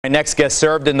My next guest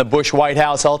served in the Bush White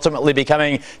House, ultimately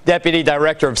becoming Deputy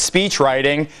Director of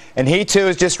Speechwriting, and he too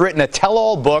has just written a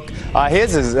tell-all book.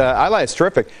 His is, I like it's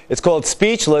terrific. It's called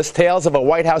Speechless: Tales of a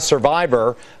White House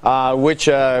Survivor, which,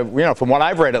 from what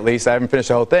I've read at least, I haven't finished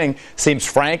the whole thing, seems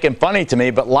frank and funny to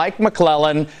me. But like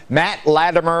McClellan, Matt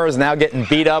Latimer is now getting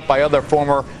beat up by other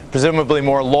former, presumably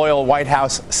more loyal White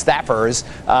House staffers.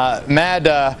 Matt,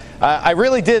 I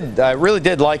really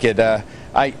did like it.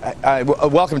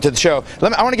 Welcome to the show.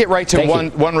 I want to get right to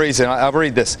one reason. I'll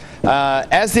read this.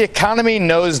 As the economy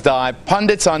nosedived,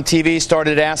 pundits on TV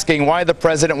started asking why the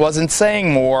president wasn't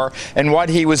saying more and what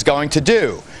he was going to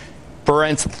do.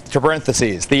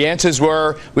 Parentheses. The answers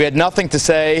were, we had nothing to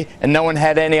say and no one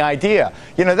had any idea.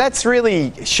 You know, that's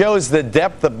really shows the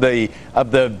depth of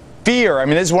the fear. I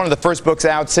mean, this is one of the first books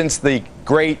out since the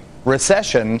Great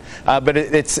Recession, but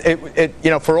it's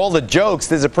for all the jokes,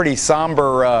 there's a pretty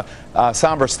somber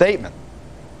statement.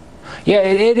 Yeah,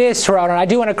 it is, Geraldo. And I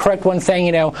do want to correct one thing.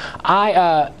 You know,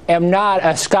 I am not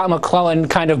a Scott McClellan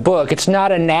kind of book. It's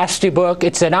not a nasty book.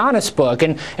 It's an honest book.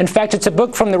 And in fact, it's a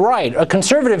book from the right, a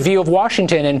conservative view of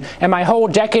Washington and my whole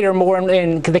decade or more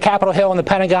in the Capitol Hill and the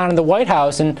Pentagon and the White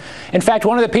House. And in fact,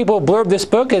 one of the people who blurbed this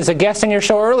book is a guest on your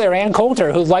show earlier, Ann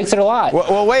Coulter, who likes it a lot.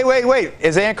 Well, wait.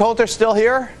 Is Ann Coulter still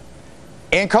here?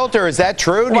 Ann Coulter, is that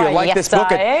true? Do you like yes, this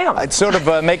book? I am. It's sort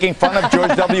of making fun of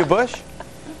George W. Bush?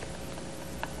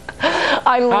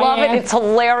 I love it. It's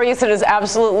hilarious. It is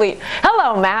absolutely...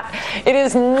 Hello, Matt. It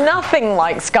is nothing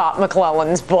like Scott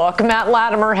McClellan's book. Matt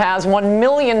Latimer has 1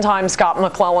 million times Scott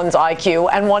McClellan's IQ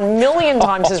and 1 million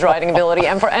times his writing ability.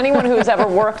 And for anyone who has ever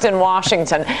worked in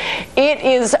Washington, it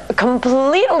is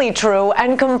completely true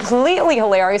and completely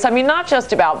hilarious. I mean, not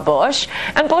just about Bush.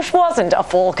 And Bush wasn't a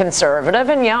full conservative.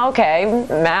 And yeah, okay,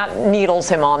 Matt needles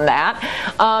him on that.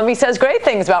 He says great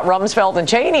things about Rumsfeld and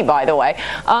Cheney, by the way.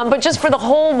 But just for the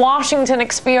whole Washington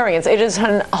experience, it is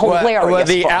an hilarious Well,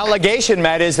 the book. allegation,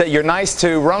 Matt, is that you're nice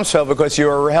to Rumsfeld because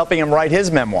you're helping him write his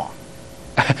memoir.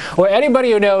 Well,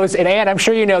 anybody who knows, and Ann, I'm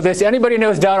sure you know this, anybody who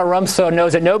knows Donald Rumsfeld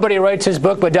knows that nobody writes his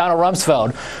book but Donald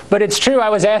Rumsfeld. But it's true, I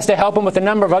was asked to help him with a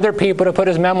number of other people to put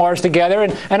his memoirs together,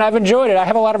 and I've enjoyed it. I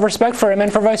have a lot of respect for him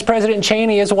and for Vice President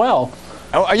Cheney as well.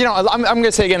 Oh, I'm going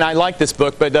to say again, I like this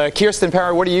book, but Kirsten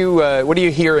Parry, what are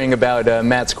you hearing about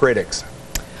Matt's critics?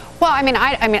 Well, I mean,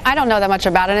 I don't know that much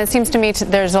about it. It seems to me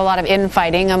there's a lot of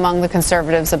infighting among the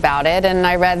conservatives about it. And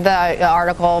I read the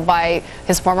article by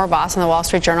his former boss in the Wall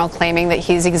Street Journal claiming that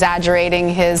he's exaggerating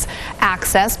his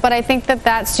access. But I think that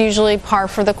that's usually par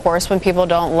for the course when people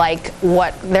don't like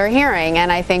what they're hearing.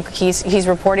 And I think he's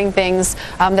reporting things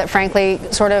that, frankly,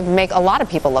 sort of make a lot of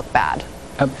people look bad.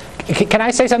 Can I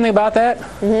say something about that?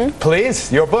 Mm-hmm.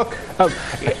 Please, your book.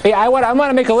 Yeah, I want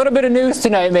to make a little bit of news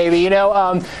tonight, maybe. You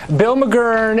know, Bill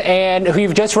McGurn, and who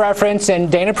you've just referenced,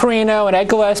 and Dana Perino and Ed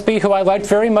Gillespie, who I liked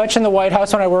very much in the White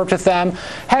House when I worked with them,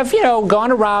 have,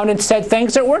 gone around and said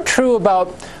things that weren't true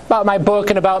about my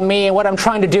book and about me and what I'm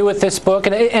trying to do with this book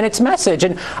and its message.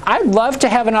 And I'd love to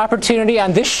have an opportunity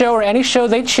on this show or any show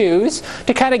they choose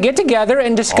to kind of get together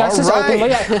and discuss this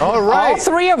openly. All right. All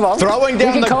three of them. Throwing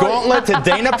down the gauntlet to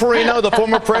Dana Perino, the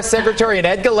former press secretary, and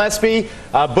Ed Gillespie,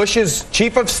 Bush's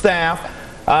chief of staff.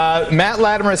 Matt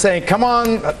Latimer is saying, come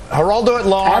on, Geraldo at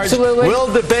large. Absolutely.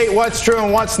 We'll debate what's true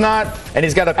and what's not. And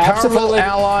he's got a powerful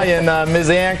ally in Ms.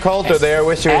 Ann Coulter there.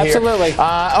 Wish you were here. Absolutely.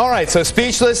 All right, so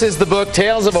Speechless is the book,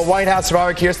 Tales of a White House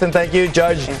Survivor. Kirsten, thank you.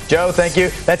 Judge Joe, thank you.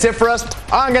 That's it for us.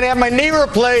 I'm going to have my knee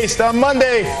replaced on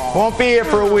Monday. Won't be here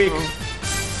for a week.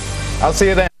 I'll see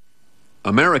you then.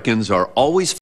 Americans are always